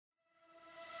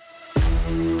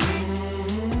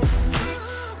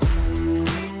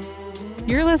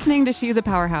listening to She's a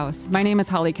Powerhouse. My name is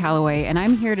Holly Calloway, and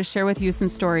I'm here to share with you some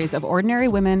stories of ordinary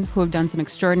women who have done some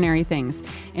extraordinary things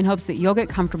in hopes that you'll get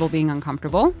comfortable being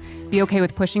uncomfortable, be okay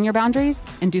with pushing your boundaries,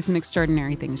 and do some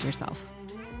extraordinary things yourself.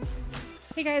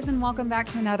 Hey guys, and welcome back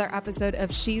to another episode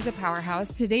of She's a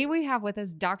Powerhouse. Today we have with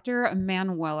us Dr.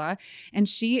 Manuela, and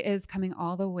she is coming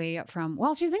all the way from,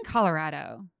 well, she's in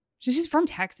Colorado. She's from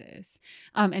Texas,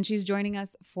 and she's joining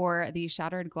us for the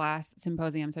Shattered Glass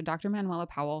Symposium. So Dr. Manuela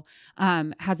Powell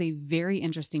has a very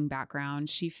interesting background.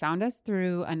 She found us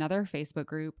through another Facebook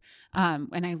group,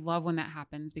 and I love when that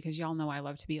happens because y'all know I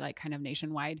love to be like kind of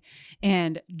nationwide,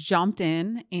 and jumped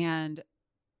in and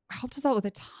helped us out with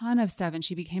a ton of stuff. And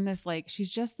she became this, like, she's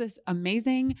just this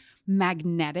amazing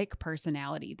magnetic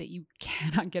personality that you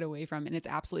cannot get away from. And it's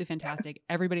absolutely fantastic.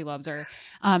 Everybody loves her.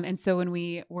 And so when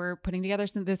we were putting together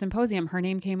the symposium, her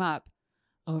name came up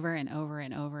over and over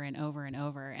and over and over and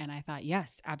over. And I thought,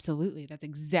 yes, absolutely. That's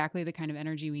exactly the kind of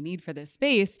energy we need for this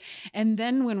space. And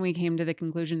then when we came to the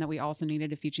conclusion that we also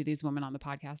needed to feature these women on the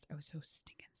podcast, I was so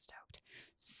stinking stoked.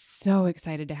 So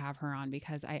excited to have her on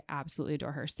because I absolutely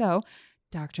adore her. So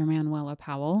Dr. Manuela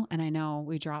Powell, and I know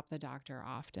we drop the doctor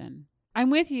often. I'm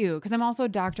with you because I'm also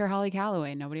Dr. Holly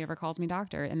Calloway. Nobody ever calls me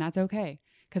doctor, and that's okay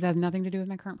because it has nothing to do with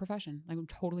my current profession. Like, I'm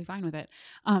totally fine with it.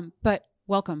 But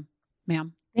welcome,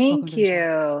 ma'am. Thank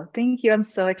you. Thank you. I'm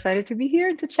so excited to be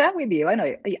here to chat with you. I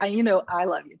know, I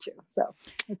love you too. So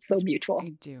it's so mutual. I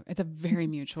do. It's a very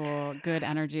mutual, good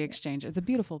energy exchange. It's a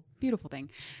beautiful, beautiful thing.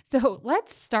 So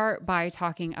let's start by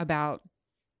talking about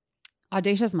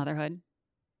audacious motherhood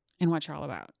and what you're all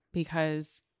about,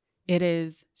 because it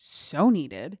is so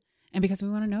needed and because we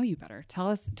want to know you better. Tell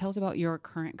us about your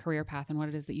current career path and what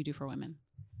it is that you do for women.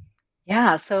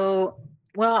 Yeah. So,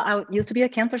 well, I used to be a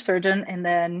cancer surgeon, and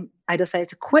then I decided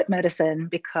to quit medicine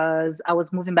because I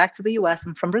was moving back to the US.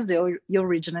 I'm from Brazil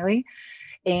originally,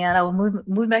 and I was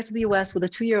moving back to the US with a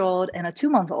 2-year-old and a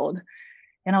 2-month-old.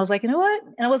 And I was like, you know what?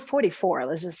 And I was 44.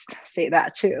 Let's just say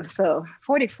that too. So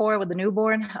 44 with a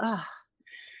newborn.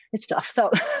 It's tough. So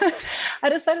I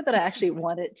decided that I actually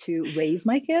wanted to raise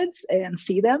my kids and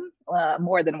see them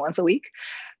more than once a week.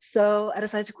 So I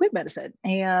decided to quit medicine.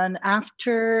 And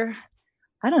after,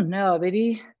 I don't know,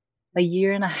 maybe a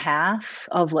year and a half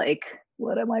of like,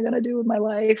 what am I going to do with my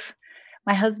life?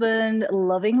 My husband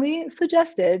lovingly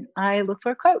suggested I look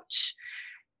for a coach.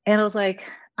 And I was like,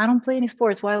 I don't play any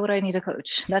sports. Why would I need a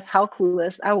coach? That's how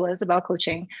clueless I was about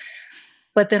coaching.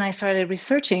 But then I started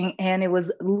researching, and it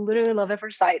was literally love at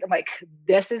first sight. I'm like,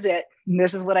 this is it.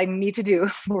 This is what I need to do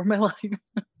for my life.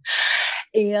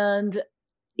 And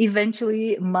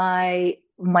eventually my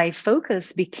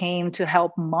focus became to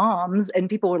help moms, and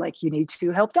people were like, you need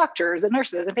to help doctors and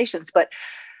nurses and patients. But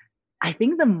I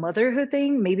think the motherhood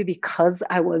thing, maybe because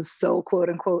I was so quote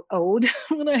unquote old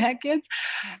when I had kids,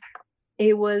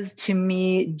 it was to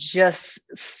me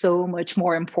just so much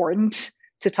more important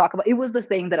to talk about. It was the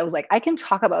thing that I was like, I can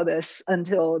talk about this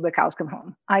until the cows come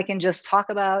home. I can just talk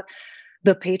about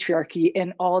the patriarchy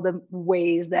and all the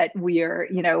ways that we are,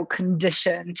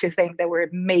 conditioned to think that we're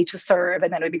made to serve,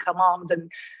 and then we become moms.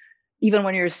 And even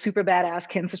when you're a super badass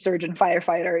cancer surgeon,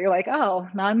 firefighter, you're like, oh,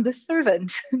 now I'm this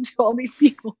servant to all these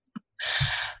people.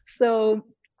 So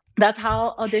that's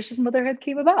how Audacious Motherhood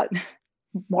came about.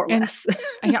 More or less.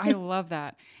 I love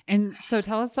that. And so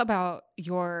tell us about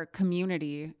your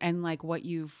community and like what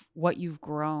you've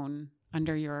grown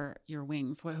under your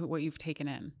wings, what you've taken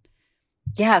in.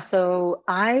 Yeah. So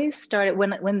I started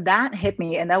when that hit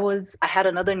me, and I had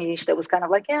another niche that was kind of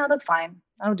like, yeah, that's fine.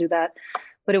 I'll do that.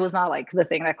 But it was not like the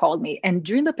thing that called me. And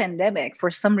during the pandemic, for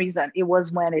some reason, it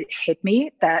was when it hit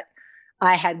me that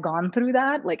I had gone through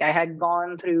that. Like I had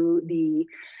gone through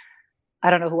I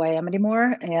don't know who I am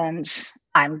anymore. And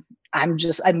I'm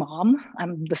mom.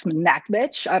 I'm this knack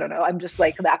bitch. I don't know. I'm just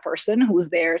like that person who's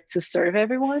there to serve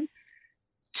everyone,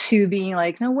 to being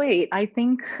like, no, wait, I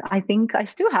think I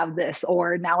still have this,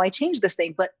 or now I changed this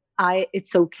thing, but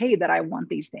it's okay that I want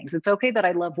these things. It's okay that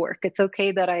I love work. It's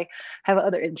okay that I have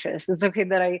other interests. It's okay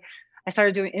that I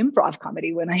started doing improv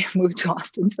comedy when I moved to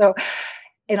Austin. So,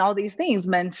 and all these things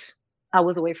meant I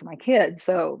was away from my kids.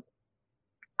 So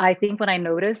I think when I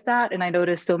noticed that, and I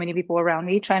noticed so many people around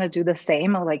me trying to do the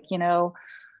same, I'm like,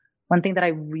 one thing that I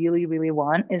really, really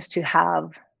want is to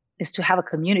have a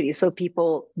community, so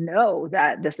people know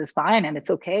that this is fine and it's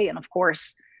okay. And of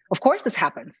course this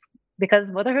happens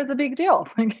because motherhood's a big deal.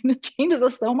 It changes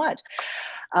us so much.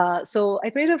 So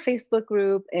I created a Facebook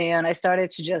group, and I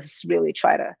started to just really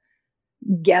try to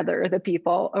gather the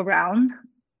people around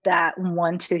that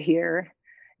want to hear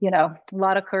a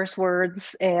lot of curse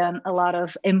words and a lot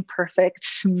of imperfect,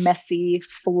 messy,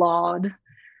 flawed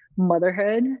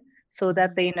motherhood so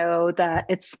that they know that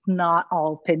it's not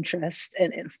all Pinterest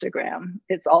and Instagram.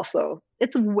 It's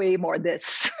way more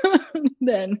this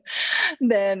than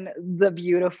the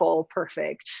beautiful,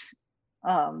 perfect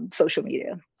social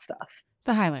media stuff.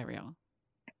 The highlight reel,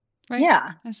 right?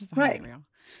 Yeah. That's just a Right. highlight reel.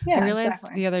 Yeah, I realized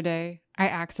exactly. the other day, I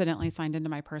accidentally signed into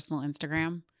my personal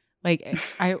Instagram. Like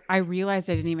I realized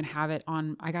I didn't even have it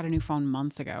on. I got a new phone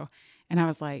months ago and I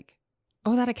was like,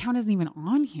 oh, that account isn't even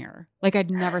on here. Like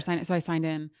I'd never signed it. So I signed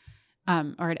in,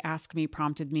 or it asked me,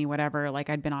 prompted me, whatever.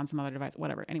 Like I'd been on some other device,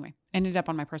 whatever. Anyway, ended up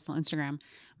on my personal Instagram.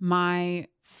 My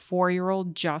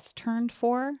 4-year-old just turned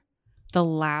 4. The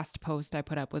last post I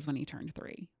put up was when he turned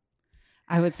 3.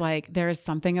 I was like, there is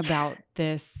something about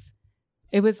this.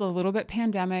 It was a little bit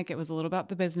pandemic. It was a little about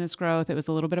the business growth. It was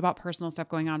a little bit about personal stuff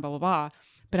going on, blah, blah, blah.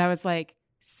 But I was like,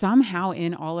 somehow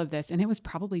in all of this, and it was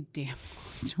probably damn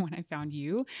close to when I found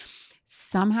you,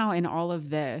 somehow in all of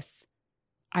this,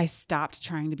 I stopped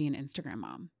trying to be an Instagram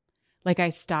mom. Like I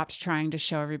stopped trying to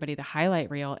show everybody the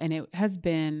highlight reel. And it has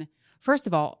been, first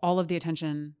of all of the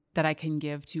attention that I can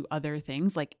give to other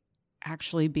things, like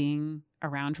actually being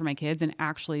around for my kids and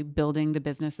actually building the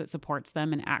business that supports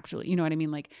them and actually, you know what I mean?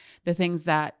 Like the things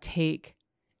that take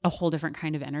a whole different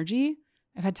kind of energy,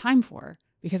 I've had time for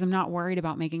because I'm not worried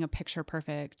about making a picture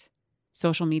perfect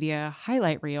social media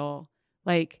highlight reel.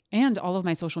 Like, and all of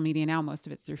my social media now, most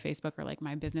of it's through Facebook or like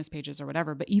my business pages or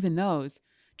whatever. But even those,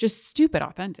 just stupid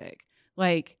authentic.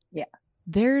 Like, yeah,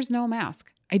 there's no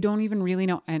mask. I don't even really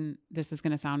know. And this is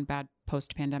going to sound bad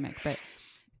post-pandemic, but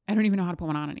I don't even know how to put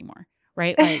one on anymore.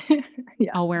 Right? Like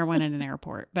yeah. I'll wear one at an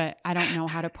airport, but I don't know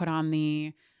how to put on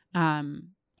the,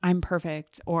 I'm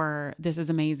perfect or this is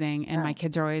amazing. And my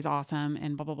kids are always awesome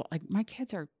and blah, blah, blah. Like my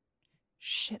kids are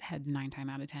shitheads 9 times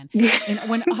out of 10. And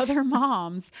when other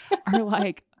moms are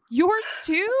like, yours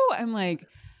too? I'm like,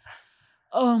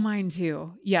 oh, mine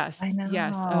too. Yes. I know.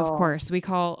 Yes. Of course.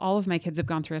 All of my kids have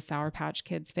gone through a Sour Patch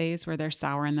Kids phase where they're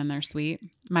sour and then they're sweet.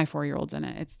 My 4-year-old's in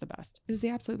it. It's the best. It is the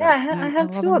absolute best. I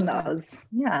have two of those.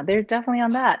 Yeah, they're definitely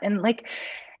on that.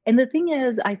 And the thing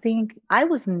is, I think I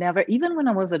was never, even when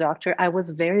I was a doctor, I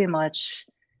was very much,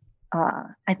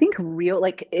 I think real,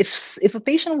 like if a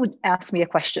patient would ask me a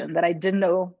question that I didn't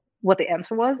know what the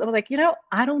answer was, I was like,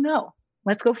 I don't know.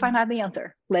 Let's go find out the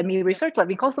answer. Let me research, let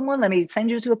me call someone, let me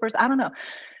send you to a person. I don't know.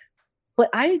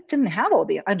 But I don't have all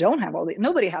the,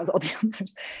 nobody has all the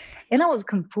answers. And I was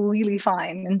completely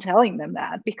fine in telling them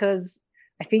that because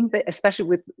I think that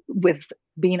especially with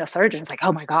being a surgeon, it's like,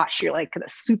 oh my gosh, you're like a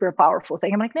super powerful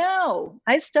thing. I'm like, no,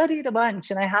 I studied a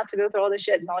bunch and I had to go through all this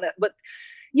shit and all that. But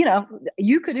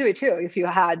you could do it too if you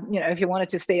had, if you wanted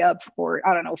to stay up for,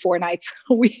 I don't know, 4 nights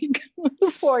a week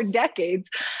for decades.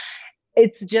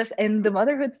 It's just, and the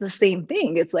motherhood's the same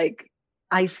thing. It's like,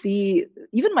 I see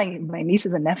even my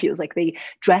nieces and nephews, like they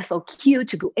dress so cute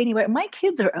to go anywhere. My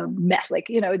kids are a mess. Like,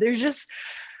 they're just,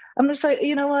 I'm just like,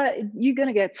 you know what? You're going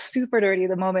to get super dirty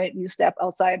the moment you step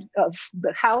outside of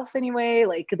the house anyway.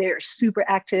 Like they're super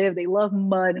active. They love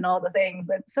mud and all the things.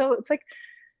 And so it's like,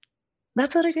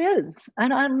 that's what it is.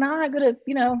 And I'm not going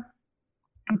to,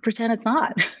 pretend it's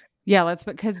not. Yeah,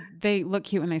 because they look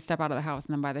cute when they step out of the house.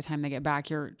 And then by the time they get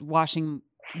back, you're washing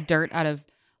dirt out of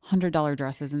 $100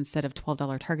 dresses instead of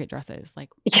 $12 Target dresses. Like,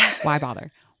 why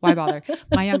bother? Why bother?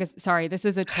 My youngest, sorry, this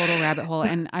is a total rabbit hole.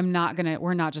 And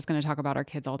we're not just going to talk about our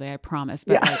kids all day, I promise.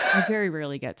 But like, I very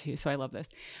rarely get to, so I love this.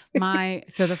 And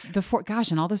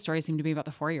all the stories seem to be about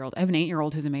the 4-year-old. I have an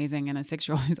 8-year-old who's amazing and a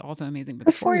 6-year-old who's also amazing. But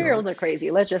the 4-year-olds are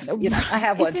crazy. Let's just, I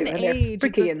have one too. And they're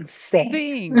freaking insane.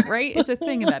 Thing, right? It's a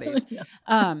thing in that age.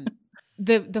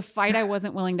 The fight I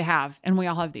wasn't willing to have, and we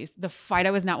all have these, the fight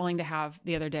I was not willing to have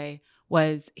the other day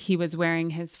was he was wearing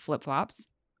his flip-flops,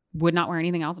 would not wear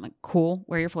anything else. I'm like, cool,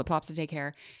 wear your flip-flops to take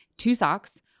care. 2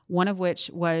 socks, one of which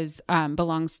was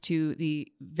belongs to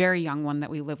the very young one that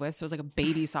we live with. So it was like a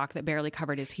baby sock that barely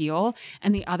covered his heel.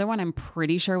 And the other one I'm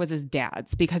pretty sure was his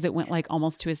dad's because it went like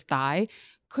almost to his thigh.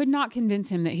 Could not convince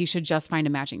him that he should just find a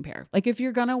matching pair. Like if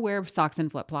you're going to wear socks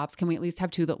and flip-flops, can we at least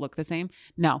have 2 that look the same?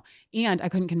 No. And I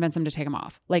couldn't convince him to take them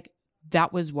off. Like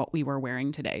that was what we were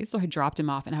wearing today. So I dropped him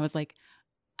off and I was like,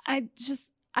 and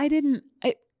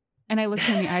I looked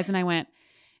her in the eyes and I went,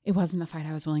 it wasn't the fight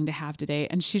I was willing to have today.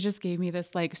 And she just gave me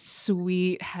this like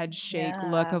sweet head shake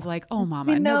look of like, oh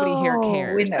mama, nobody here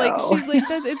cares. Like, she's like,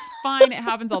 it's fine. It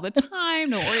happens all the time.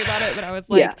 Don't worry about it. But I was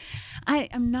like,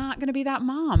 I'm not going to be that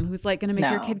mom who's like going to make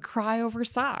your kid cry over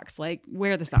socks. Like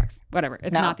wear the socks, whatever.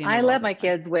 It's not the end of the world. I let my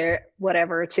kids wear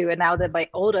whatever too. And now that my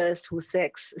oldest, who's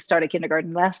 6, started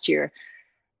kindergarten last year,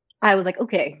 I was like,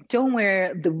 okay, don't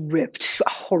wear the ripped,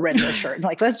 horrendous shirt.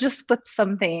 Like, let's just put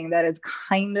something that is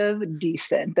kind of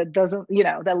decent, that doesn't,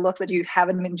 that looks like you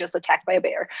haven't been just attacked by a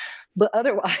bear. But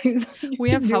otherwise, you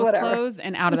We have can do house whatever. clothes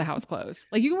and out of the house clothes.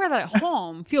 Like you can wear that at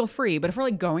home, feel free. But if we're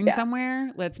like going Yeah.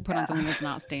 somewhere, let's put on something Yeah. that's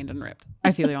not stained and ripped.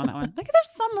 I feel you on that one. Like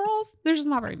there's some rules, there's just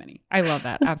not very many. I love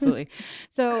that. Absolutely.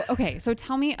 So, okay. So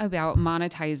tell me about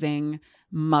monetizing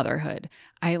motherhood.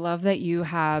 I love that you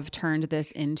have turned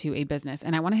this into a business.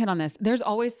 And I want to hit on this. There's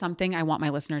always something I want my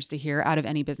listeners to hear out of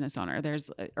any business owner.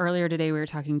 There's earlier today, we were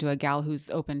talking to a gal who's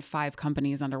opened 5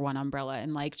 companies under one umbrella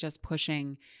and like just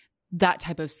pushing that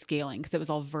type of scaling because it was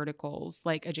all verticals,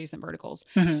 like adjacent verticals.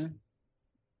 Mm-hmm.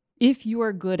 If you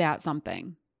are good at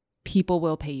something, people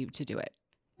will pay you to do it.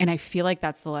 And I feel like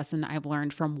that's the lesson I've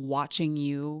learned from watching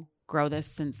you grow this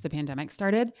since the pandemic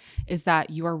started, is that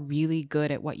you are really good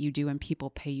at what you do and people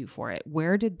pay you for it.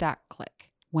 Where did that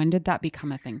click? When did that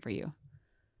become a thing for you?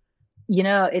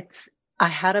 I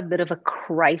had a bit of a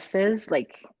crisis.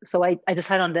 Like, so I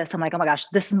decided on this. I'm like, oh my gosh,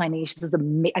 this is my niche. This is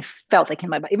I felt like in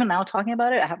my body, even now talking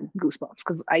about it, I have goosebumps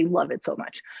because I love it so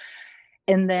much.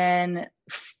 And then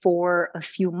for a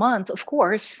few months, of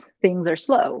course, things are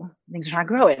slow. Things are not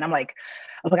growing. I'm like,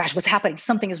 oh my gosh, what's happening?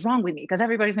 Something is wrong with me because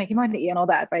everybody's making money and all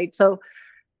that, right? So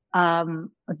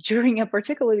during a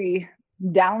particularly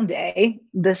down day,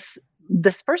 this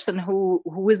person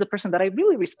who is a person that I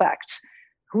really respect,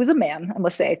 who is a man, I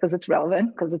must say, because it's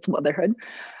relevant, because it's motherhood.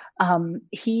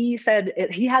 He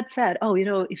had said, oh,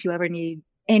 if you ever need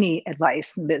any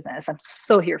advice in business, I'm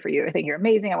so here for you. I think you're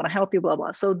amazing. I want to help you, blah,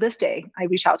 blah. So this day I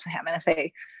reach out to him and I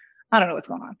say, I don't know what's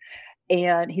going on.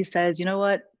 And he says, you know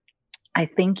what? I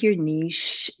think your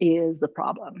niche is the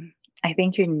problem. I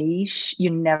think your niche,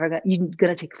 you're going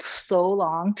to take so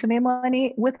long to make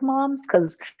money with moms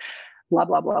because blah,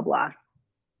 blah, blah, blah.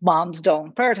 Moms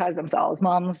don't prioritize themselves.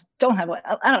 Moms don't have,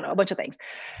 I don't know, a bunch of things.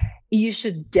 You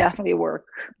should definitely work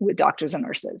with doctors and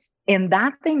nurses. And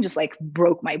that thing just like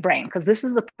broke my brain because this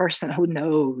is the person who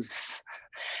knows.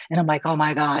 And I'm like, oh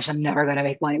my gosh, I'm never going to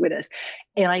make money with this.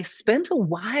 And I spent a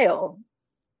while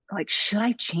like, should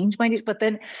I change my niche? But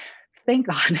then thank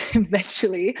God,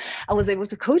 eventually I was able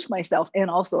to coach myself. And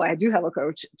also I do have a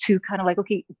coach to kind of like,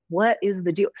 okay, what is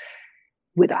the deal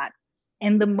with that?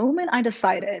 And the moment I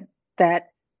decided that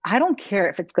I don't care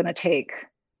if it's going to take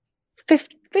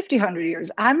 50, 100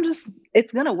 years,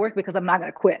 it's going to work because I'm not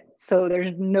going to quit. So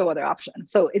there's no other option.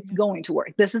 So it's going to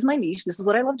work. This is my niche. This is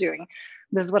what I love doing.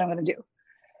 This is what I'm going to do.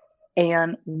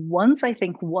 And once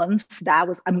that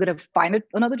was, I'm going to find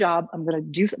another job. I'm going to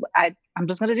do, I'm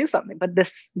just going to do something, but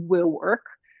this will work.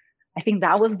 I think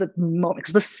that was the moment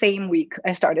because the same week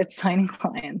I started signing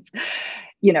clients,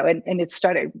 and it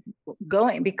started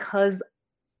going because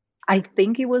I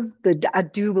think I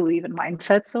do believe in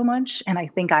mindset so much. And I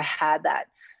think I had that,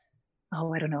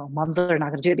 oh, I don't know, moms are not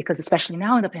going to do it because especially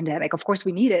now in the pandemic, of course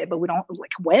we need it, but we don't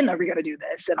like, when are we going to do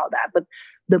this and all that? But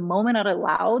the moment I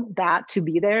allowed that to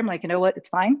be there, I'm like, you know what, it's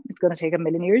fine. It's going to take a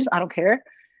million years. I don't care.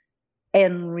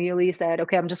 And really said,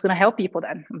 okay, I'm just going to help people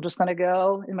then. I'm just going to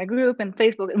go in my group and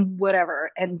Facebook and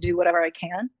whatever, and do whatever I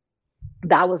can.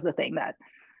 That was the thing that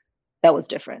was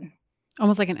different.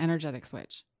 Almost like an energetic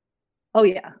switch. Oh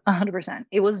yeah, 100%.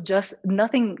 It was just,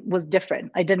 nothing was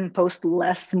different. I didn't post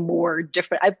less, more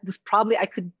different. I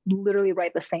could literally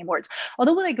write the same words.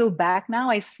 Although when I go back now,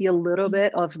 I see a little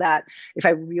bit of that. If I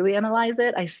really analyze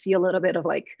it, I see a little bit of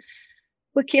like,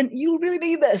 but can you really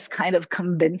need this, kind of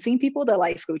convincing people that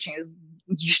life coaching is,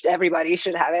 everybody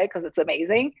should have it because it's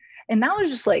amazing. And now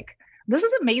it's just like, this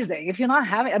is amazing. If you're not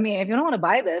having, if you don't want to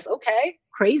buy this, okay,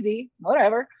 crazy,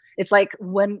 whatever. It's like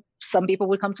when some people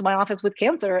would come to my office with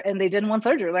cancer and they didn't want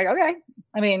surgery. Like, okay,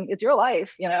 it's your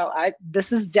life.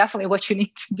 This is definitely what you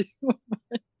need to do.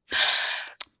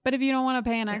 But if you don't want to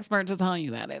pay an expert to tell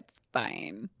you that, it's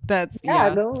fine. That's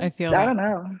I feel that. I don't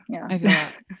know. Yeah. I feel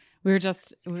that. We were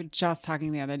just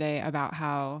talking the other day about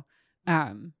how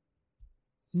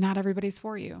not everybody's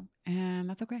for you, and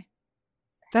that's okay.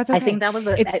 That's okay. I think that was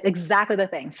exactly the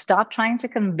thing. Stop trying to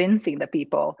convincing the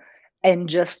people and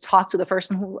just talk to the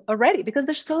person who are ready, because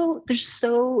there's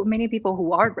so many people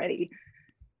who aren't ready.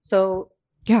 So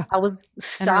yeah, I was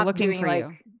stopped doing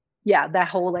like, that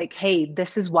whole like, hey,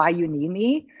 this is why you need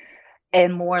me.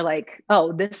 And more like,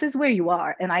 oh, this is where you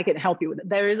are and I can help you with it.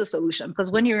 There is a solution.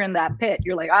 Because when you're in that pit,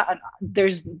 you're like,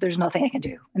 there's nothing I can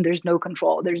do. And there's no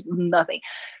control. There's nothing.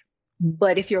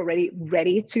 But if you're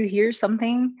ready to hear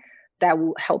something that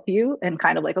will help you and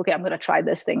kind of like, okay, I'm going to try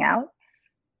this thing out,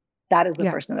 that is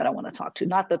the person that I want to talk to.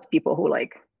 Not the people who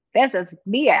like, this is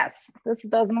BS. This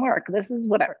doesn't work. This is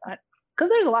whatever. Because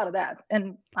there's a lot of that,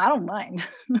 and I don't mind.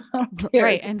 I don't care.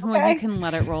 Right. It's And like, when you okay. can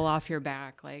let it roll off your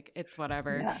back, like it's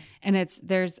whatever. Yeah. And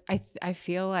I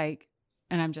feel like,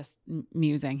 and I'm just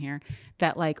musing here,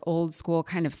 that like old school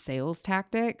kind of sales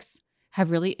tactics have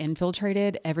really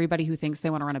infiltrated everybody who thinks they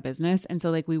want to run a business. And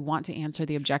so like we want to answer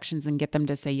the objections and get them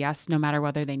to say yes, no matter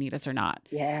whether they need us or not.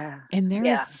 Yeah. And there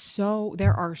Yeah.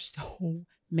 are so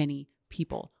many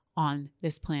people on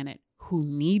this planet who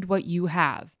need what you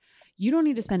have. You don't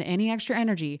need to spend any extra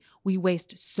energy. We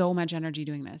waste so much energy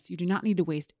doing this. You do not need to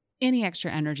waste any extra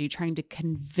energy trying to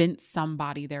convince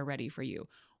somebody they're ready for you.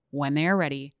 When they are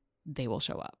ready, they will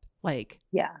show up. Like,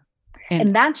 Yeah. and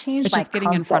And that changed it's my just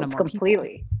getting in front of consults more people.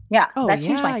 completely. Yeah. Oh, That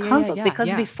changed my consults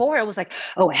because before I was like,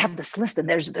 oh, I have this list and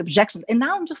there's objections. And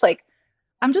now I'm just like,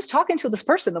 I'm just talking to this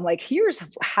person. I'm like, here's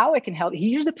how I can help.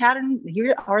 Here's the pattern.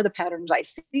 Here are the patterns I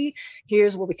see.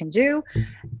 Here's what we can do.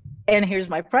 And here's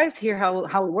my price. Here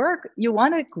how we work. You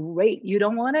want it? Great. You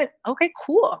don't want it? Okay,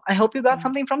 cool. I hope you got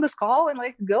something from this call and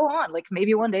like go on. Like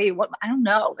maybe one day you want, I don't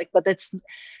know. Like, but that's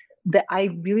that I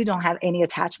really don't have any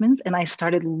attachments. And I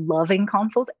started loving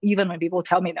consults. Even when people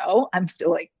tell me no, I'm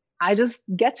still like, I just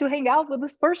get to hang out with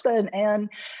this person. And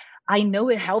I know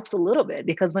it helps a little bit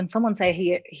because when someone say,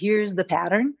 hey, here's the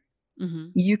pattern,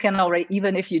 you can already,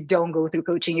 even if you don't go through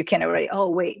coaching, you can already, oh,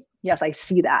 wait, yes, I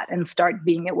see that, and start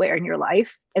being aware in your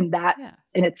life. And that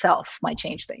in itself might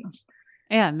change things.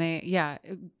 And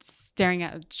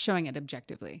showing it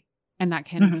objectively. And that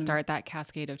can start that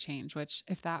cascade of change, which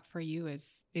if that for you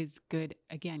is good,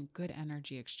 again, good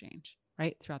energy exchange,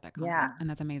 right? Throughout that concept. Yeah. And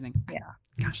that's amazing. Yeah.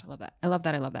 Gosh, I love that. I love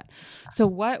that. I love that. So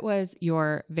what was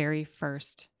your very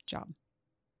first job?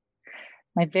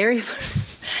 My very first,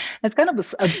 it's kind of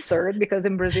absurd because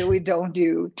in Brazil, we don't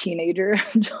do teenager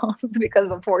jobs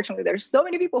because unfortunately there's so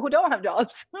many people who don't have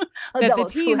jobs. That the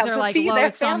teens are like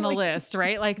lowest on the list,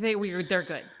 right? Like they're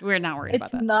good. We're not worried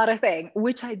about that. It's not a thing,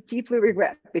 which I deeply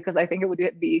regret because I think it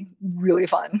would be really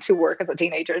fun to work as a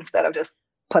teenager instead of just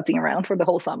putzing around for the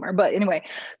whole summer. But anyway,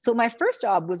 so my first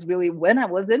job was really when I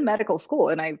was in medical school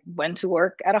and I went to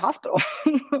work at a hospital.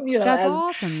 That's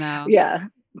awesome though. Yeah.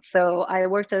 So I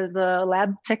worked as a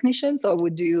lab technician. So I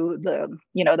would do the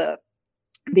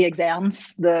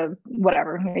exams, the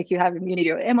whatever, like you need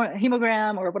your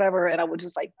hemogram or whatever. And I would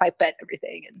just like pipette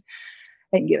everything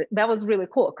and give it. That was really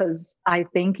cool because I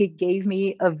think it gave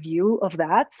me a view of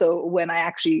that. So when I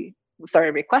actually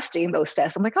started requesting those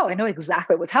tests, I'm like, oh, I know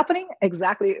exactly what's happening,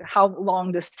 exactly how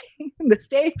long this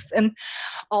takes, and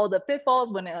all the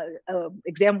pitfalls when a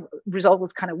exam result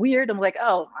was kind of weird. I'm like,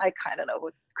 oh, I kind of know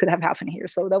what could have happened here.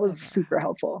 So that was super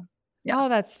helpful. Yeah. Oh,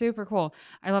 that's super cool.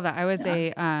 I love that. I was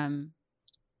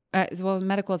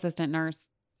medical assistant, nurse,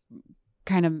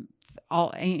 kind of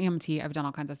all AMT. I've done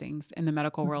all kinds of things in the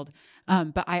medical world.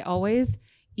 But I always,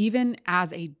 even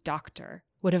as a doctor,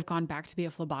 would have gone back to be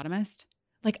a phlebotomist.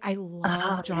 Like I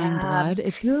love drawing blood.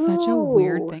 It's such a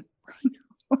weird thing.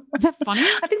 Is that funny?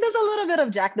 I think there's a little bit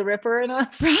of Jack the Ripper in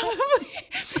us. Probably.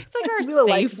 It's like our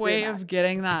really safe way of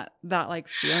getting that like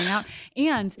feeling out.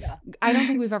 And I don't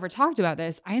think we've ever talked about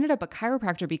this. I ended up a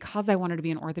chiropractor because I wanted to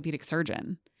be an orthopedic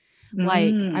surgeon.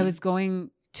 Like I was going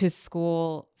to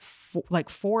school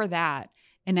for that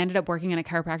and ended up working in a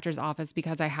chiropractor's office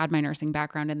because I had my nursing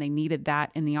background and they needed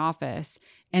that in the office.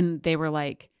 And they were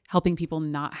like helping people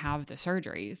not have the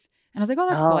surgeries. And I was like, oh,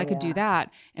 that's cool. I could do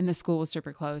that. And the school was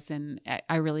super close. And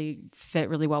I really fit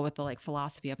really well with the like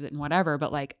philosophy of it and whatever.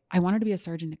 But like, I wanted to be a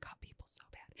surgeon to cut people so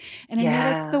bad. And I know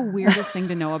that's the weirdest thing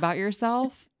to know about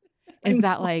yourself is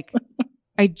that like,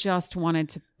 I just wanted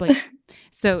to like,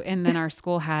 so, and then our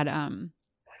school had,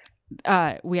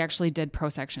 we actually did pro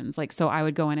sections. Like, so I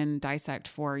would go in and dissect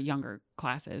for younger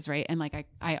classes. Right. And like,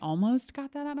 I almost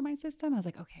got that out of my system. I was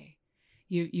like, okay,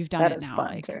 you've done it now.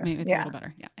 Like maybe it's a little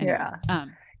better. Yeah.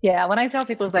 Anyway, yeah. When I tell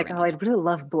people it's like, oh, I really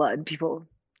love blood. People,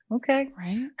 okay.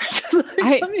 Right.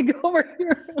 Let me go over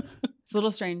here. It's a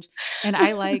little strange. And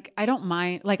I don't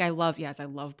mind, like I love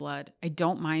blood. I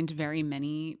don't mind very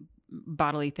many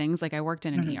bodily things. Like I worked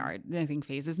in an ER. I think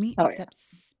phases me, except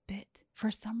spit.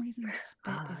 For some reason,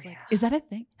 spit is like, is that a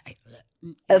thing?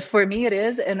 For me, it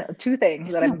is. And two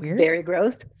things that I'm very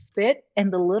gross: spit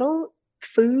and the little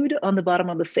food on the bottom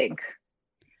of the sink.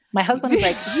 My husband is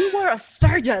like, you are a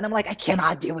surgeon. I'm like, I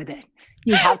cannot deal with it.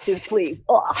 You have to, please.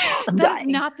 That's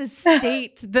not the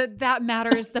state that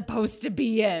matter is supposed to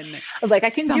be in. I was like, I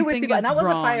can deal with people. And I was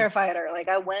a firefighter. Like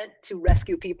I went to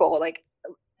rescue people, like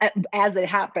as it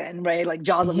happened, right? Like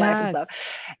jaws of life and stuff.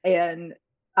 And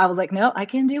I was like, no, I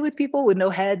can deal with people with no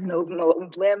heads, no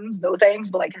limbs, no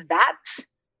things. But like that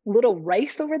little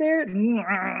rice over there.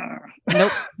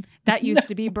 Nope. That used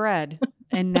to be bread.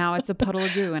 And now it's a puddle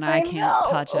of goo and I can't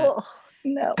touch it. Ugh,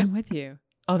 no. I'm with you.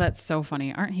 Oh, that's so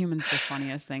funny. Aren't humans the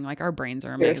funniest thing? Like our brains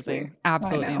are Seriously. amazing.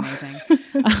 Absolutely amazing.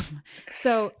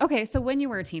 Okay. So when you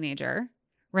were a teenager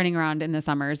running around in the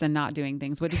summers and not doing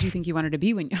things, what did you think you wanted to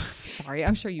be when you, sorry,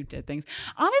 I'm sure you did things.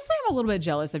 Honestly, I'm a little bit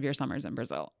jealous of your summers in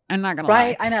Brazil. I'm not going to lie.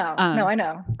 Right. I know. No, I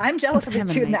know. I'm jealous of it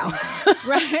too now.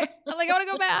 Right. I'm like, I want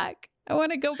to go back. I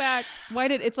want to go back.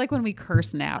 It's like when we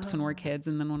curse naps when we're kids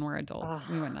and then when we're adults,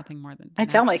 we want nothing more than I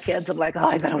tell my kids, I'm like,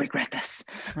 I gotta regret this.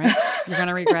 Right? You're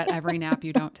gonna regret every nap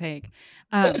you don't take.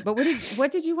 But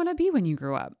what did you want to be when you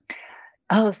grew up?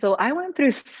 Oh, so I went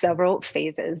through several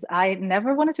phases. I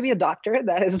never wanted to be a doctor.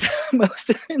 That is the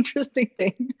most interesting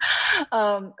thing.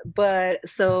 But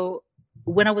so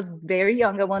when I was very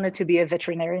young, I wanted to be a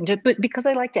veterinarian, but because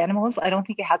I liked animals, I don't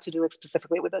think it had to do it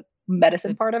specifically with the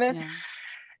medicine part of it. Yeah.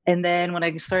 And then when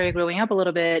I started growing up a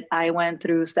little bit, I went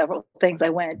through several things. I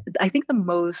think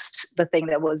the thing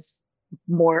that was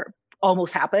more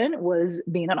almost happened was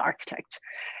being an architect.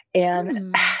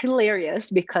 And hilarious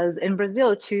because in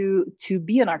Brazil, to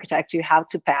be an architect, you have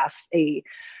to pass a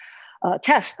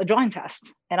drawing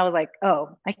test. And I was like, oh,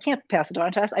 I can't pass a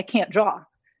drawing test. I can't draw.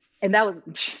 And that was,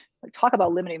 talk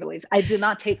about limiting beliefs. I did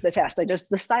not take the test. I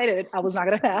just decided I was not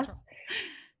going to pass.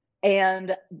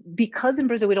 And because in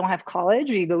Brazil, we don't have college,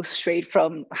 you go straight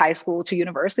from high school to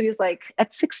university. It's like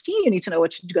at 16, you need to know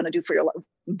what you're going to do for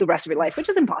the rest of your life, which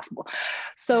is impossible.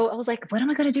 So I was like, what am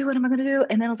I going to do? What am I going to do?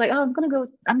 And then I was like, oh, I'm going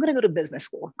to go to business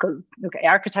school because, okay,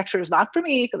 architecture is not for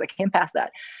me because I can't pass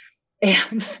that.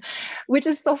 And which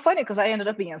is so funny because I ended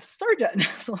up being a surgeon.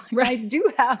 So I do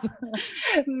have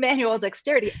manual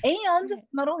dexterity. And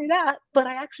not only that, but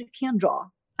I actually can draw.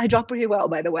 I draw pretty well,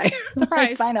 by the way.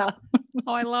 Surprise. Find out.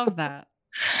 Oh, I love that.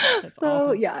 That's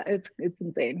awesome. Yeah, it's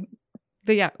insane.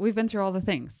 But yeah, we've been through all the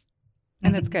things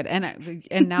and it's good.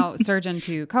 And now surgeon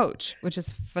to coach, which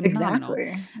is phenomenal.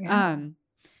 Exactly.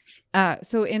 Yeah.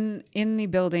 So in the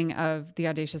building of the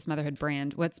Audacious Motherhood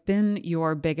brand, what's been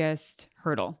your biggest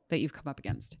hurdle that you've come up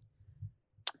against?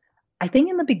 I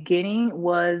think in the beginning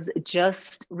was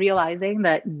just realizing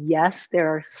that, yes, there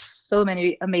are so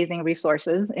many amazing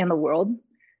resources in the world,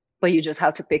 but you just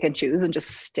have to pick and choose and just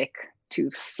stick to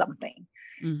something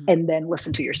and then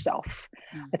listen to yourself.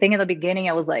 I think in the beginning,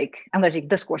 I was like, I'm going to take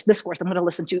this course. I'm going to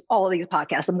listen to all of these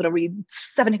podcasts. I'm going to read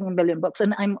 17 million books,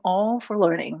 and I'm all for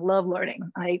learning, love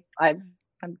learning. I'm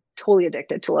totally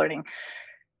addicted to learning,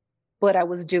 but I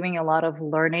was doing a lot of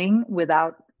learning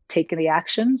without taking the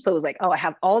action. So it was like, oh, I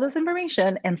have all this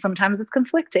information and sometimes it's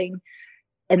conflicting.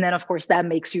 And then of course that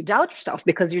makes you doubt yourself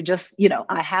because you're just,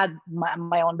 I had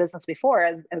my own business before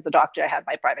as a doctor. I had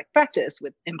my private practice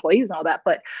with employees and all that,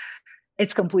 but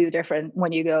it's completely different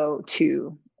when you go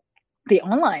to the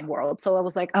online world. So I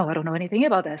was like, oh, I don't know anything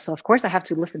about this. So of course I have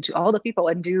to listen to all the people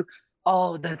and do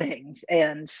all the things.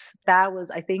 And that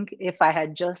was, I think if I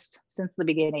had just since the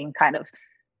beginning kind of,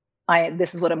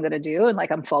 this is what I'm going to do. And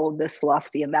like, I'm following this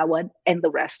philosophy and that one, and the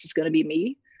rest is going to be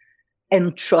me,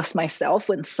 and trust myself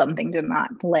when something did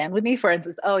not land with me. For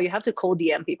instance, oh, you have to cold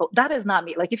DM people. That is not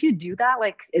me. Like if you do that,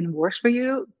 like it works for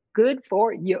you, good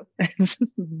for you. It's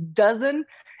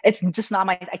just not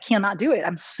I cannot do it.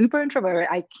 I'm super introverted.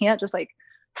 I can't just like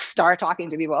start talking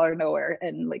to people out of nowhere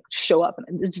and like show up.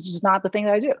 And it's just not the thing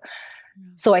that I do.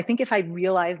 So I think if I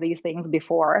realized these things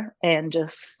before and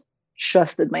just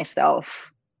trusted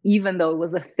myself, even though it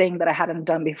was a thing that I hadn't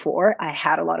done before, I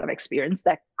had a lot of experience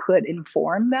that could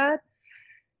inform that.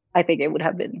 I think it would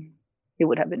have been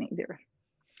easier.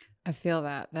 I feel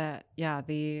that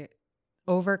the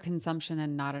overconsumption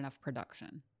and not enough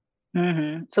production.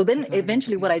 So then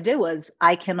eventually what I did was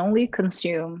I can only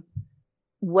consume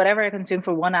whatever I consume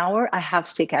for 1 hour. I have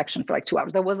to take action for like 2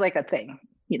 hours. That was like a thing,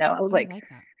 I was like that.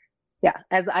 Yeah,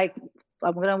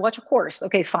 I'm going to watch a course.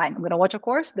 Okay, fine. I'm going to watch a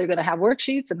course. They're going to have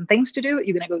worksheets and things to do.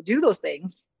 You're going to go do those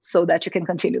things so that you can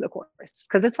continue the course.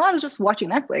 Because it's not just watching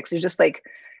Netflix. It's just like,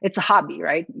 it's a hobby,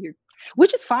 right?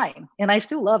 Which is fine. And I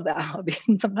still love that hobby.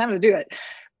 And sometimes I do it,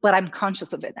 but I'm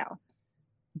conscious of it now.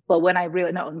 But when I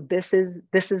really know this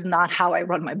is not how I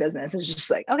run my business, it's just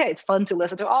like, okay, it's fun to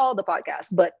listen to all the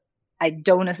podcasts, but I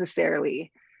don't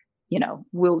necessarily,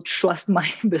 will trust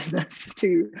my business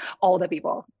to all the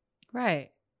people.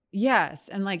 Right. Yes.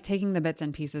 And like taking the bits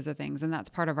and pieces of things. And that's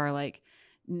part of our, like,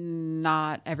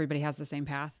 not everybody has the same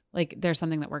path. Like there's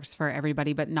something that works for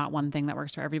everybody, but not one thing that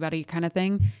works for everybody kind of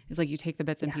thing. Is like you take the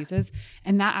bits and pieces.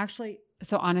 And that actually,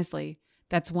 so honestly,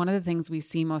 that's one of the things we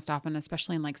see most often,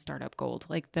 especially in like startup gold,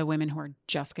 like the women who are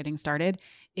just getting started,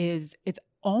 is it's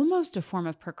almost a form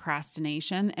of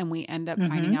procrastination. And we end up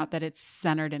finding Mm-hmm. out that it's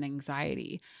centered in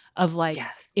anxiety of like,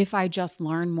 Yes. if I just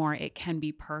learn more, it can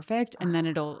be perfect. And then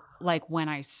it'll like, when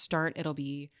I start, it'll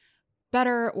be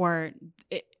better or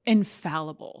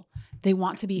infallible. They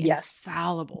want to be Yes.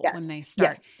 infallible when they Yes.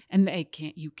 start, Yes. and they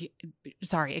can't.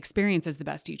 Sorry, experience is the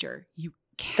best teacher.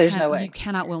 There's no You way.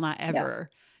 cannot, will not Yeah. ever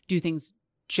do things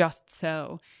just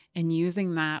so. And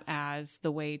using that as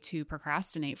the way to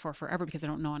procrastinate for forever because I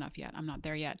don't know enough yet. I'm not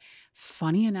there yet.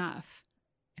 Funny enough,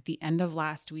 at the end of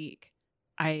last week,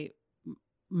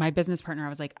 my business partner, I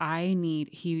was like,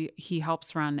 he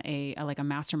helps run a like a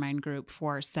mastermind group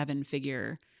for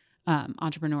 7-figure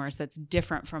entrepreneurs that's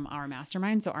different from our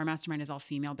mastermind. So our mastermind is all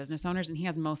female business owners and he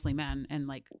has mostly men and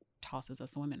like tosses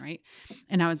us the women, right?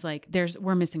 And I was like,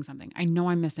 we're missing something. I know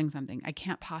I'm missing something. I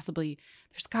can't possibly,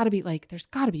 there's got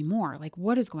to be more. Like,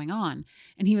 what is going on?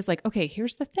 And he was like, okay,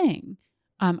 here's the thing.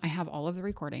 I have all of the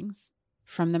recordings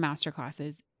from the master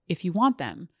classes. If you want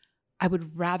them, I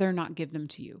would rather not give them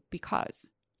to you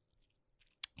because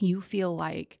you feel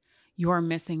like you're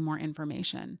missing more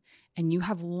information and you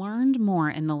have learned more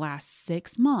in the last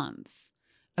 6 months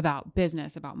about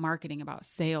business, about marketing, about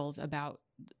sales, about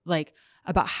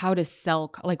how to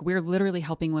sell. Like we're literally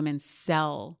helping women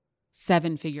sell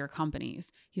 7-figure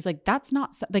companies. He's like, that's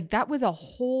not like, that was a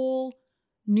whole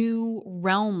new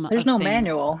realm There's of no things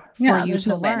manual. for Yeah. you There's to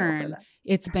no manual for learn. that.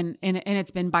 It's been, and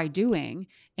it's been by doing,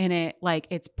 and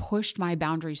it's pushed my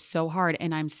boundaries so hard.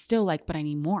 And I'm still like, but I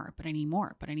need more, but I need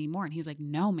more, but I need more. And he's like,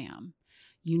 no, ma'am,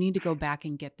 you need to go back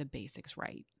and get the basics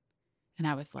right. And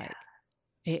I was like,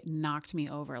 it knocked me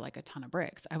over like a ton of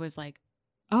bricks. I was like,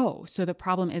 oh, so the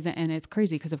problem isn't, and it's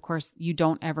crazy because of course you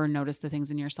don't ever notice the things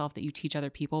in yourself that you teach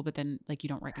other people, but then like you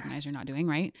don't recognize you're not doing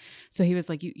right. So he was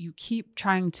like, you keep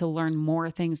trying to learn more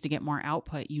things to get more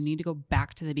output. You need to go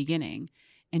back to the beginning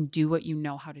and do what you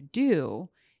know how to do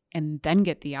and then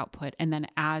get the output. And then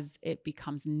as it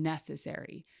becomes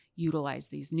necessary, utilize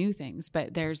these new things.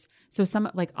 But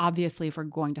some like, obviously if we're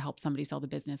going to help somebody sell the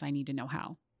business, I need to know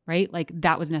how, right? Like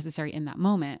that was necessary in that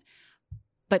moment.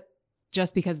 But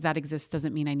just because that exists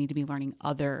doesn't mean I need to be learning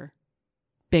other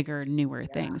bigger, newer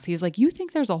things. He's like, you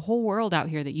think there's a whole world out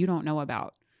here that you don't know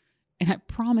about. And I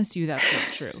promise you that's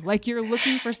not true. Like you're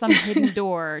looking for some hidden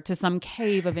door to some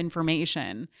cave of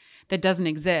information that doesn't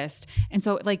exist. And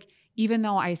so like, even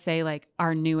though I say like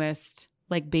our newest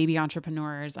like baby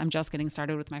entrepreneurs, I'm just getting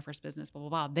started with my first business, blah, blah,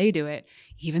 blah, they do it.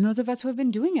 Even those of us who have been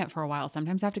doing it for a while,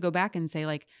 sometimes have to go back and say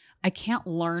like, I can't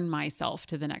learn myself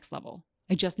to the next level.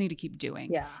 I just need to keep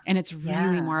doing. Yeah. And it's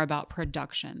really Yeah. more about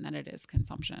production than it is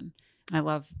consumption. And I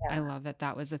love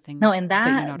that was a thing No, and that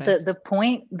you noticed. the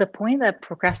point that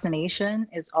procrastination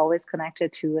is always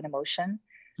connected to an emotion.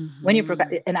 When you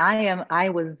Mhm. and I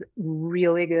was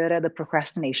really good at the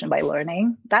procrastination by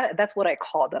learning. That's what I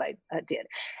called that I did.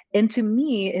 And to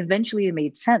me, eventually it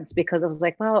made sense because I was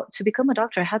like, well, to become a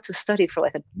doctor, I had to study for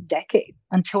like a decade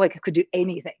until I could do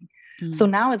anything. So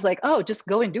now it's like, oh, just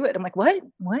go and do it. I'm like, what?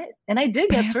 And I did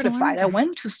But I get have to learn certified. I first.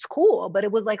 went to school, but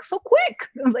it was like so quick.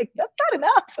 I was like, that's not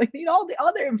enough. I need all the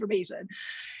other information.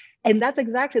 And that's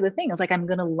exactly the thing. It's like, I'm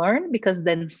going to learn because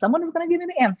then someone is going to give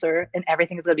me the answer and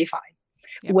everything is going to be fine.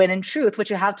 Yep. When in truth,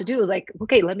 what you have to do is like,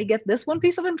 okay, let me get this one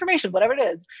piece of information, whatever it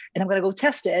is, and I'm going to go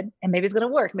test it. And maybe it's going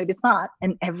to work. Maybe it's not.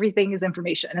 And everything is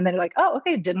information. And then you're like, oh,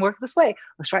 okay, it didn't work this way.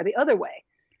 Let's try the other way.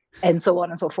 And so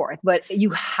on and so forth. But you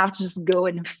have to just go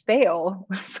and fail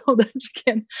so that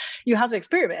you have to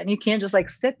experiment. You can't just like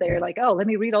sit there like, oh, let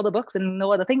me read all the books and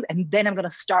know other things. And then I'm going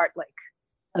to start like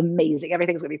amazing.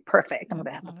 Everything's going to be perfect. I'm going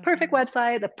to have a perfect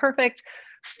website, the perfect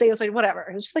sales page, whatever.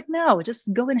 It's just like, no,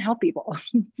 just go and help people.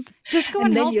 Just go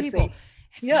and help people.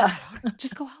 Yeah.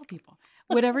 Just go help people.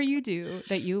 Whatever you do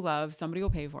that you love, somebody will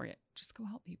pay for it. Just go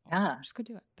help people. Yeah. Just go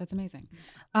do it. That's amazing.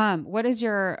 What is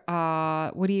your,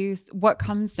 what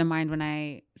comes to mind when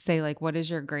I say like, what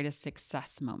is your greatest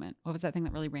success moment? What was that thing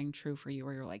that really rang true for you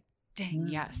where you're like, dang,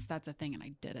 yes, that's a thing. And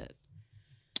I did it.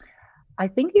 I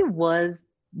think it was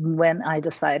when I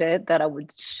decided that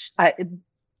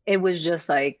it was just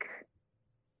like,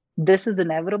 this is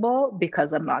inevitable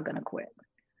because I'm not going to quit.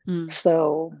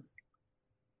 So,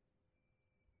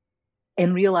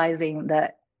 in realizing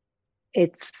that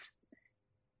it's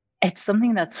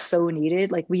something that's so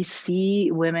needed. Like we see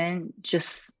women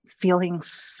just feeling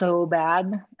so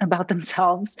bad about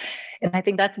themselves. And I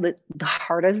think that's the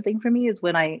hardest thing for me is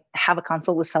when I have a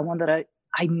consult with someone that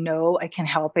I know I can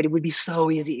help it. It would be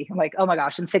so easy. I'm like, oh my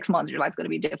gosh, in 6 months, your life's going to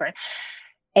be different.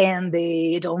 And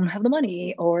they don't have the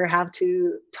money or have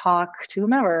to talk to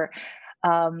whomever,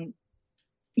 and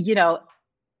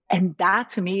that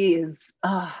to me is,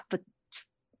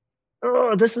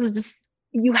 this is just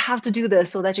you have to do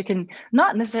this so that you can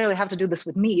not necessarily have to do this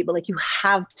with me, but like you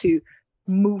have to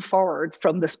move forward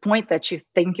from this point that you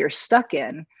think you're stuck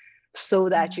in so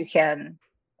that you can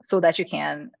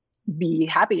be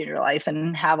happy in your life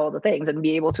and have all the things and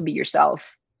be able to be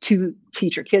yourself to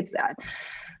teach your kids that.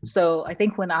 So I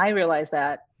think when I realized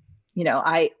that,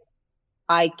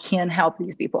 I can help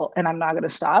these people, and I'm not going to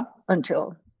stop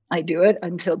until I do it,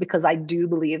 because I do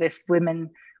believe if women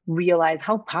realize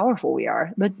how powerful we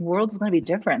are, the world is going to be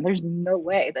different. There's no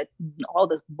way that all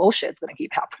this bullshit is going to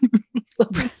keep happening. So,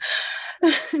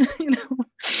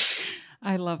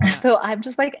 I love that. So I'm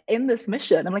just like in this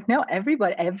mission. I'm like, no,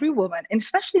 everybody, every woman, and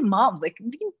especially moms, like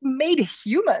we made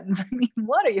humans. I mean,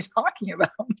 what are you talking about?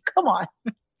 Come on.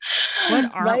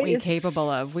 What aren't we capable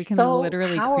of? We can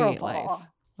literally create life.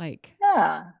 Like,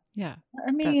 yeah.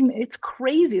 I mean, it's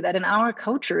crazy that in our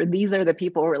culture, these are the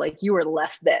people who are like, you are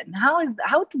less than. How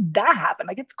did that happen?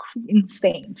 Like, it's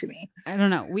insane to me. I don't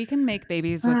know. We can make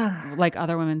babies with like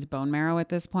other women's bone marrow at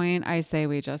this point. I say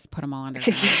we just put them all under.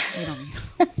 We don't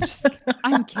need.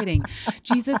 I'm kidding.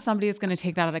 Jesus, somebody is going to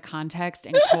take that out of context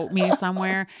and quote me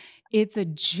somewhere. It's a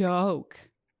joke.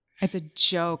 It's a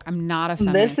joke. I'm not a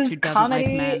feminist. This is who doesn't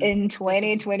comedy like men. in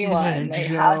 2021.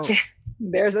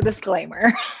 There's a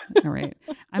disclaimer. All right.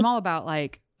 I'm all about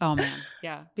like, oh man.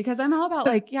 Yeah. Because I'm all about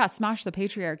like, smash the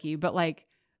patriarchy, but like,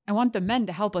 I want the men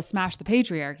to help us smash the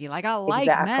patriarchy. Like I like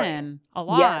men a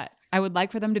lot. Yes. I would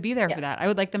like for them to be there for that. I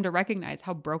would like them to recognize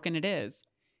how broken it is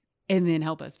and then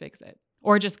help us fix it.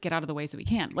 Or just get out of the way so we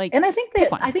can. Like, and I think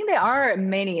there are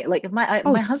many. Like my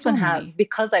husband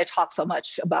because I talk so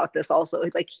much about this. Also,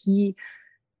 like he,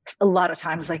 a lot of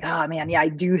times, like, oh man, yeah,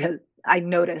 I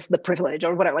notice the privilege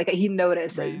or whatever. Like he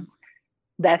notices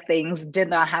that things did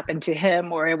not happen to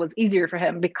him, or it was easier for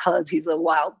him because he's a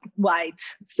wild white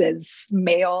cis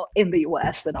male in the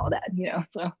U.S. and all that.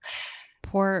 So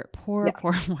poor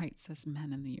white cis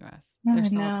men in the U.S. They're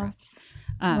so oppressed.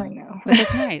 I know. But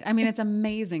it's nice. I mean, it's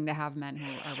amazing to have men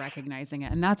who are recognizing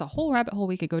it. And that's a whole rabbit hole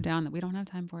we could go down that we don't have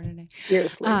time for today.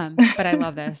 Seriously. But I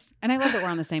love this. And I love that we're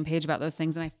on the same page about those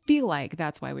things. And I feel like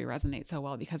that's why we resonate so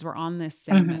well, because we're on this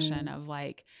same mission of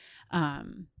like,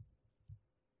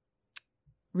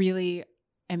 really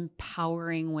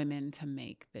empowering women to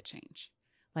make the change,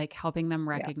 like helping them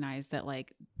recognize that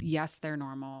like, yes, they're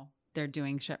normal. They're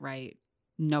doing shit right.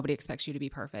 Nobody expects you to be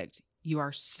perfect. You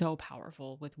are so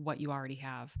powerful with what you already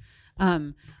have.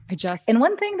 And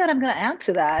one thing that I'm going to add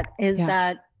to that is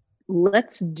that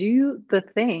let's do the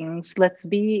things. Let's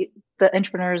be the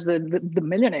entrepreneurs, the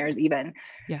millionaires, even.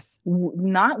 Yes.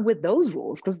 Not with those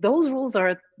rules, because those rules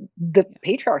are the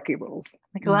patriarchy rules.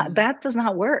 Like that does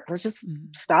not work. Let's just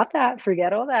stop that,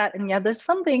 forget all that. And there's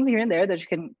some things here and there that you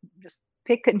can just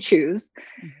pick and choose,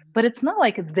 but it's not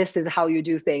like this is how you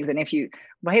do things. And if you,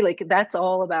 like that's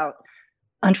all about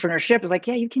entrepreneurship is like,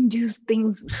 you can do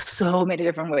things so many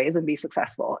different ways and be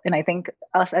successful. And I think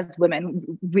us as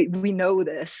women, we know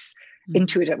this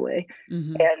intuitively.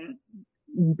 And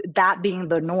that being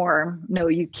the norm, no,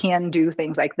 you can do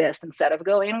things like this instead of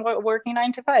going and working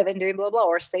 9 to 5 and doing blah, blah,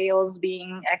 or sales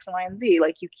being X, Y, and Z.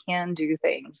 Like you can do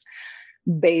things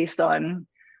based on,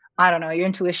 I don't know, your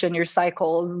intuition, your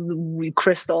cycles,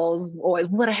 crystals, oils,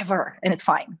 whatever. And it's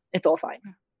fine. It's all fine.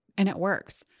 And it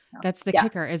works. That's the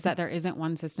kicker, is that there isn't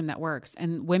one system that works.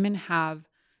 And women have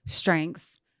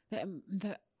strengths.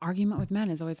 The argument with men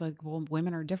is always like, well,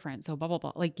 women are different. So blah, blah,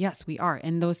 blah. Like, yes, we are.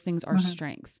 And those things are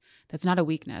strengths. That's not a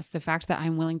weakness. The fact that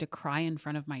I'm willing to cry in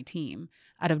front of my team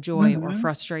out of joy or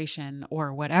frustration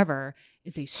or whatever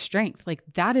is a strength. Like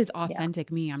that is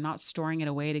authentic me. I'm not storing it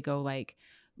away to go like,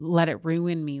 let it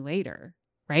ruin me later.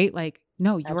 Right? Like,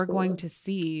 no, you're going to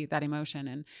see that emotion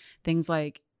and things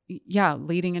like,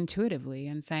 leading intuitively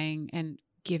and saying and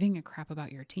giving a crap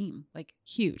about your team, like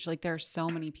huge. Like there are so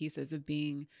many pieces of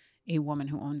being a woman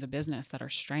who owns a business that are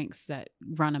strengths that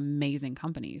run amazing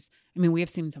companies. I mean, we have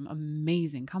seen some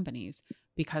amazing companies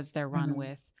because they're run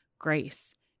with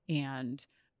grace and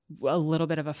a little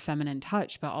bit of a feminine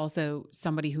touch, but also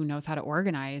somebody who knows how to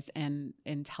organize and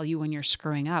tell you when you're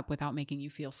screwing up without making you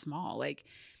feel small. Like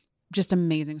just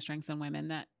amazing strengths in women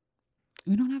that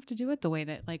we don't have to do it the way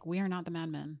that like we are not the Mad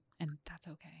Men, and that's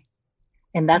okay.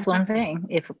 And that's what I'm saying.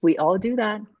 If we all do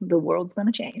that, the world's going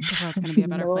to change. The world's going to be a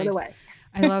better place.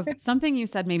 I love something you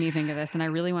said made me think of this, and I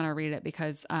really want to read it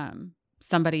because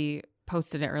somebody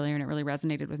posted it earlier and it really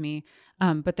resonated with me.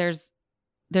 But there's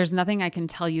nothing I can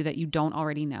tell you that you don't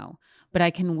already know, but I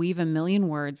can weave a million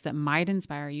words that might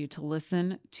inspire you to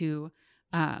listen to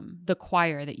the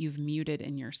choir that you've muted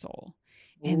in your soul.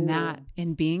 And that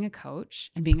in being a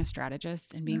coach and being a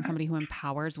strategist and being somebody who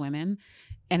empowers women.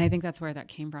 And I think that's where that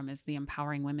came from, is the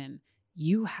empowering women.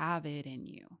 you have it in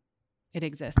you. It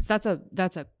exists. That's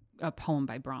a poem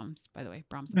by Brahms, by the way.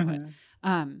 Brahms the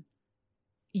poet.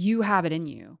 You have it in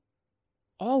you.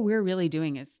 All we're really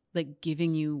doing is like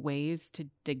giving you ways to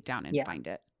dig down and find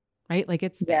it, right? Like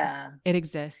it's there. It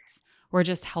exists. We're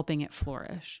just helping it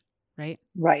flourish, right?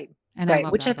 Right. And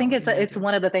right. Which I think it's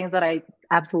one of the things that I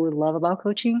absolutely love about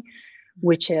coaching,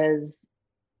 which is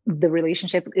the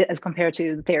relationship as compared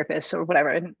to therapists or whatever.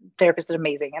 And therapists are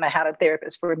amazing. And I had a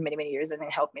therapist for many, many years and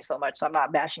it helped me so much. So I'm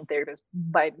not bashing therapists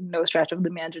by no stretch of the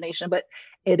imagination, but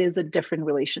it is a different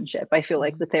relationship. I feel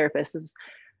like the therapist is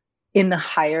in the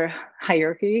higher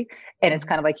hierarchy and it's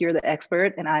kind of like you're the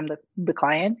expert and I'm the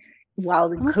client.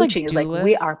 While in coaching is like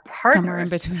we are partners. Somewhere in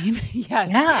between. Yes.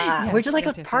 Yeah. We're just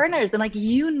like partners. And like,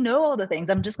 you know, all the things.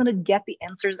 I'm just going to get the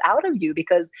answers out of you,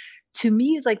 because to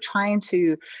me it's like trying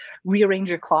to rearrange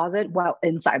your closet while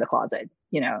inside the closet,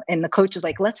 you know, and the coach is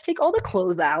like, let's take all the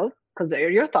clothes out because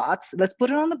they're your thoughts. Let's put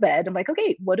it on the bed. I'm like,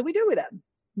 okay, what do we do with them?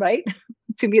 Right.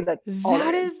 To me, that's all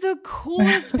that is the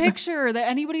coolest picture that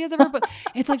anybody has ever put.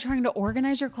 It's like trying to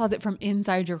organize your closet from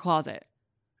inside your closet.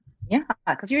 Yeah,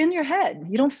 because you're in your head.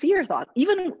 You don't see your thoughts.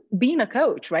 Even being a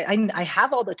coach, right? I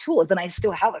have all the tools and I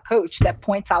still have a coach that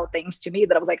points out things to me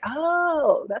that I was like,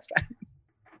 oh, that's right.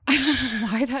 I don't know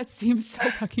why that seems so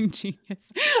fucking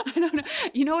genius. I don't know.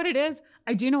 You know what it is?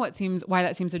 I do know why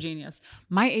that seems so genius.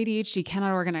 My ADHD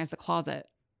cannot organize the closet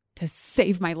to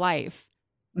save my life.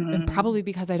 And probably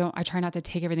because I try not to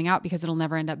take everything out because it'll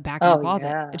never end up back in the closet.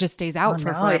 Yeah. It just stays out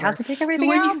for forever. You have to take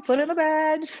everything out, put it in the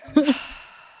bed.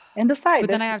 And decide.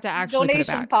 But then I have to actually put it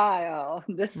back. Pile.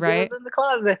 This goes in the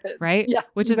closet. Right? Yeah.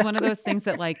 Which is one of those things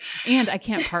that like, and I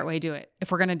can't partway do it.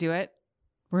 If we're going to do it,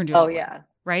 we're going to do it. Oh, yeah.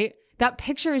 Right? That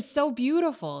picture is so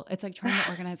beautiful. It's like trying to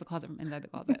organize the closet from inside the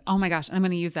closet. Oh my gosh. I'm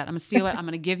going to use that. I'm going to steal it. I'm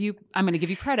going to give you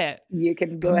credit. You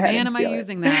can go ahead. Man, am I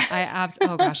using that? I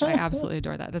absolutely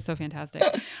adore that. That's so fantastic.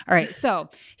 All right.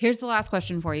 So here's the last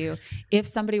question for you. If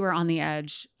somebody were on the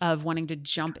edge of wanting to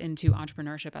jump into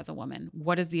entrepreneurship as a woman,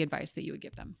 what is the advice that you would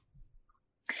give them?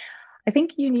 I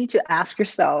think you need to ask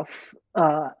yourself,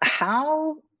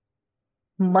 how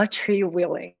much are you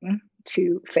willing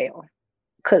to fail?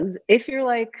 Because if you're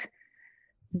like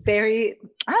very,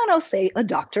 I don't know, say a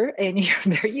doctor and you're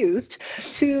very used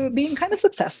to being kind of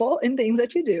successful in things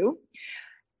that you do,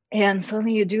 and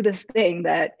suddenly you do this thing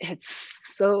that it's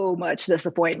so much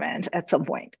disappointment at some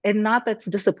point. And not that's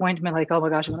disappointment like, oh my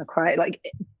gosh, I'm going to cry. Like,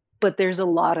 but there's a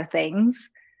lot of things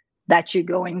that you're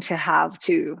going to have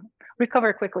to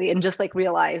recover quickly and just like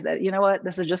realize that, you know what,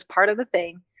 this is just part of the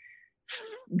thing.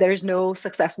 There's no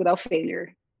success without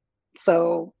failure.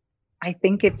 So I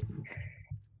think if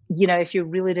you're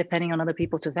really depending on other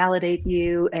people to validate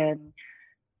you, and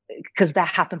because that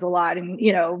happens a lot in,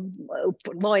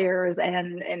 lawyers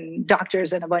and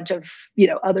doctors and a bunch of,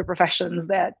 other professions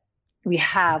that we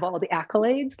have all the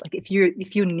accolades. Like if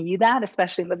you need that,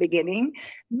 especially in the beginning,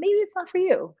 maybe it's not for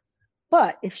you.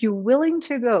 But if you're willing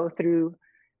to go through,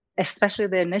 especially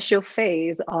the initial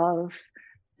phase of,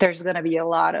 there's going to be a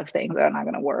lot of things that are not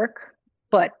going to work,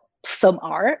 but some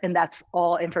are, and that's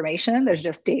all information. There's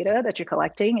just data that you're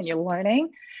collecting and you're learning.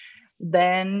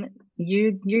 Then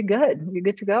you're good. You're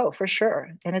good to go for sure.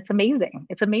 And it's amazing.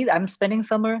 It's amazing. I'm spending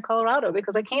summer in Colorado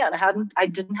because I can. I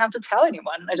didn't have to tell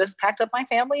anyone. I just packed up my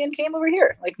family and came over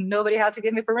here. Like nobody had to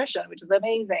give me permission, which is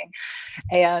amazing.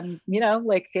 And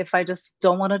like if I just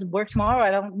don't want to work tomorrow,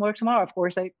 I don't work tomorrow. Of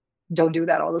course, I don't do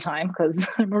that all the time because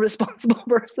I'm a responsible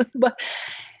person, but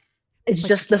it's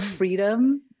just the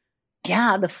freedom.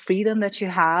 Yeah. The freedom that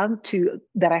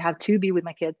I have to be with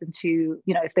my kids and to,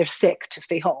 if they're sick, to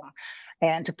stay home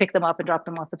and to pick them up and drop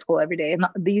them off at school every day. And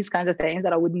these kinds of things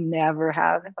that I would never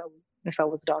have if I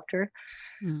was a doctor.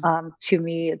 To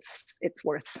me, it's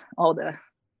worth all the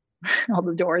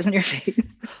doors in your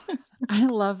face. I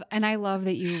love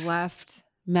that you left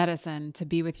medicine to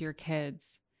be with your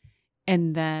kids,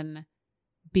 and then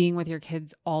being with your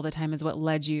kids all the time is what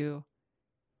led you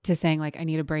to saying like, I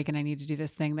need a break and I need to do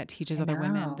this thing that teaches other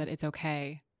women that it's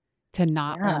okay to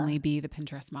not only be the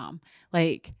Pinterest mom.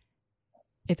 Like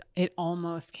it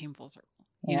almost came full circle.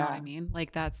 You know what I mean?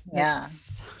 Like that's such an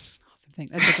awesome thing.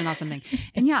 That's such an awesome thing.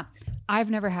 And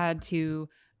I've never had to,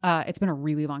 it's been a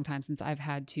really long time since I've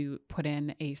had to put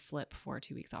in a slip for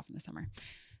 2 weeks off in the summer.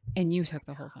 And you took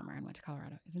the whole summer and went to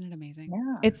Colorado. Isn't it amazing?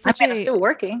 Yeah. It's I'm still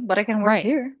working, but I can work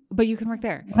here. But you can work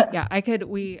there. Yeah.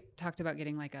 We talked about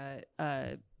getting like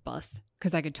a bus,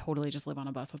 because I could totally just live on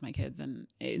a bus with my kids and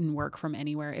work from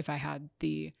anywhere. If I had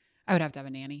I would have to have a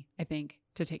nanny, I think,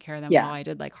 to take care of them while I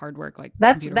did like hard work. Like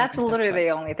that's literally the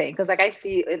only thing. Cause like I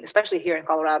see, especially here in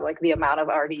Colorado, like the amount of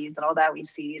RVs and all that we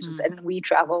see is just, and we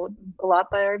travel a lot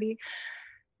by RV.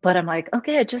 But I'm like,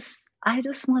 okay, I just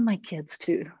want my kids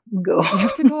to go. You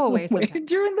have to go away sometimes.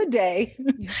 during the day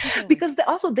because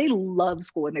they love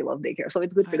school and they love daycare. So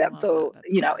it's good for them. So,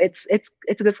 it's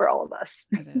good for all of us.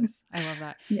 It is. I love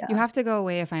that. Yeah. You have to go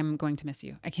away if I'm going to miss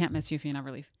you. I can't miss you if you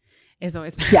never leave. Is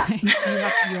always yeah.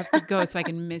 you have to go so I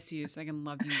can miss you, so I can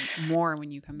love you more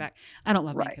when you come back. I don't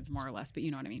love my kids more or less, but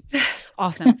you know what I mean.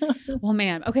 Awesome. Well,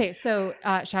 man. Okay. So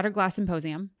Shattered Glass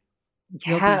Symposium.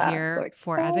 You'll be here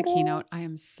for as a keynote. I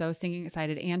am so stinking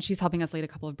excited. And she's helping us lead a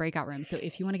couple of breakout rooms. So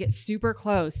if you want to get super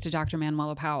close to Dr.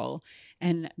 Manuela Powell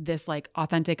and this like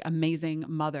authentic, amazing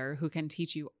mother who can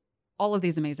teach you all of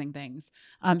these amazing things.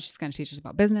 She's going to teach us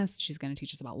about business. She's going to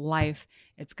teach us about life.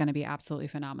 It's going to be absolutely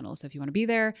phenomenal. So if you want to be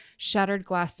there,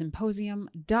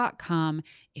 shatteredglasssymposium.com.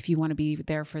 If you want to be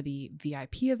there for the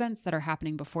VIP events that are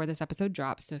happening before this episode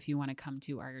drops. So if you want to come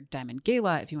to our Diamond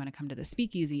Gala, if you want to come to the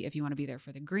Speakeasy, if you want to be there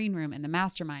for the green room and the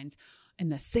masterminds and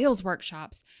the sales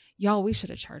workshops, y'all, we should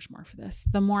have charged more for this.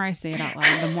 The more I say it out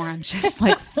loud, the more I'm just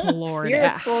like floored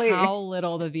at how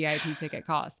little the VIP ticket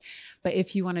costs. But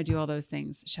if you want to do all those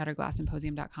things,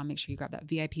 shatteredglasssymposium.com, make sure you grab that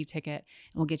VIP ticket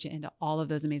and we'll get you into all of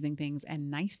those amazing things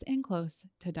and nice and close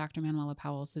to Dr. Manuela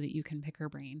Powell so that you can pick her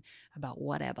brain about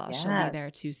whatever. Yes. She'll be there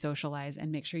to socialize,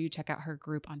 and make sure you check out her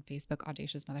group on Facebook,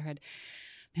 Audacious Motherhood.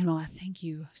 Manuela, thank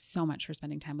you so much for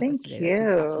spending time with us today. This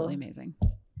was absolutely amazing.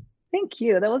 Thank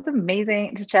you. That was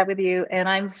amazing to chat with you. And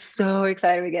I'm so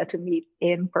excited we get to meet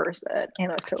in person in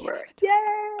October. Yay!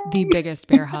 The biggest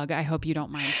bear hug. I hope you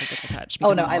don't mind physical touch.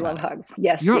 Oh, no, I love hugs.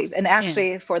 Yes, please. And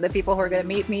actually, for the people who are going to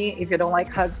meet me, if you don't like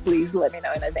hugs, please let me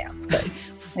know in advance. But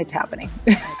it's happening.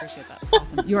 I appreciate that.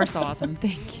 Awesome. You are so awesome.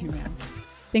 Thank you, man.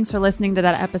 Thanks for listening to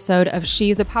that episode of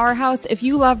She's a Powerhouse. If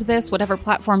you loved this, whatever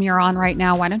platform you're on right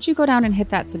now, why don't you go down and hit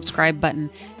that subscribe button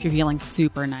if you're feeling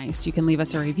super nice. You can leave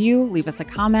us a review, leave us a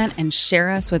comment, and share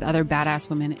us with other badass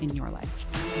women in your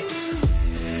life.